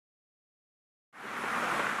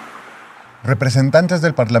Representantes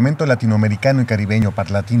del Parlamento Latinoamericano y Caribeño,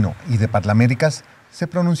 Parlatino y de ParlAméricas se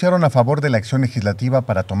pronunciaron a favor de la acción legislativa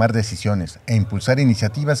para tomar decisiones e impulsar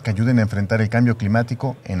iniciativas que ayuden a enfrentar el cambio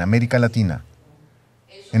climático en América Latina.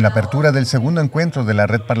 En la apertura del segundo encuentro de la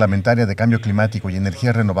Red Parlamentaria de Cambio Climático y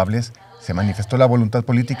Energías Renovables, se manifestó la voluntad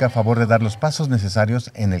política a favor de dar los pasos necesarios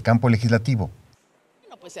en el campo legislativo.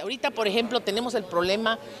 Pues ahorita, por ejemplo, tenemos el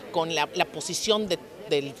problema con la posición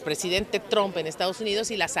del presidente Trump en Estados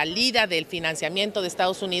Unidos y la salida del financiamiento de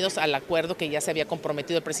Estados Unidos al acuerdo que ya se había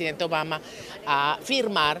comprometido el presidente Obama a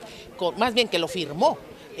firmar, más bien que lo firmó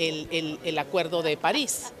el Acuerdo de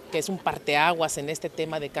París, que es un parteaguas en este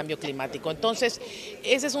tema de cambio climático. Entonces,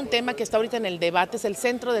 ese es un tema que está ahorita en el debate, es el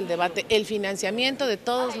centro del debate, el financiamiento de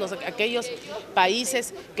todos aquellos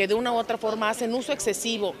países que de una u otra forma hacen uso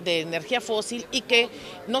excesivo de energía fósil y que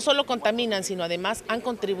no solo contaminan, sino además han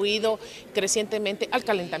contribuido crecientemente al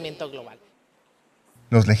calentamiento global.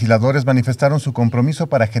 Los legisladores manifestaron su compromiso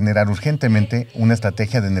para generar urgentemente una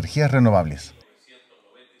estrategia de energías renovables.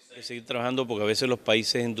 Hay que seguir trabajando porque a veces los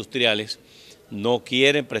países industriales no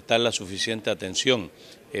quieren prestar la suficiente atención.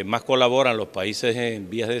 Más colaboran los países en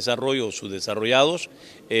vías de desarrollo o subdesarrollados,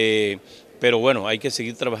 pero bueno, hay que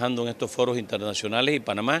seguir trabajando en estos foros internacionales y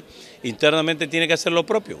Panamá internamente tiene que hacer lo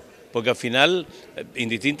propio, porque al final,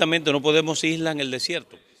 indistintamente, no podemos isla en el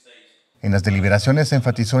desierto. En las deliberaciones se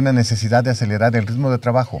enfatizó en la necesidad de acelerar el ritmo de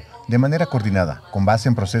trabajo de manera coordinada, con base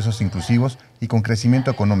en procesos inclusivos y con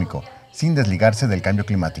crecimiento económico, sin desligarse del cambio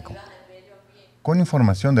climático. Con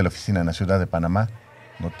información de la Oficina en la Ciudad de Panamá,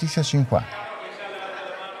 Noticias Xinhua.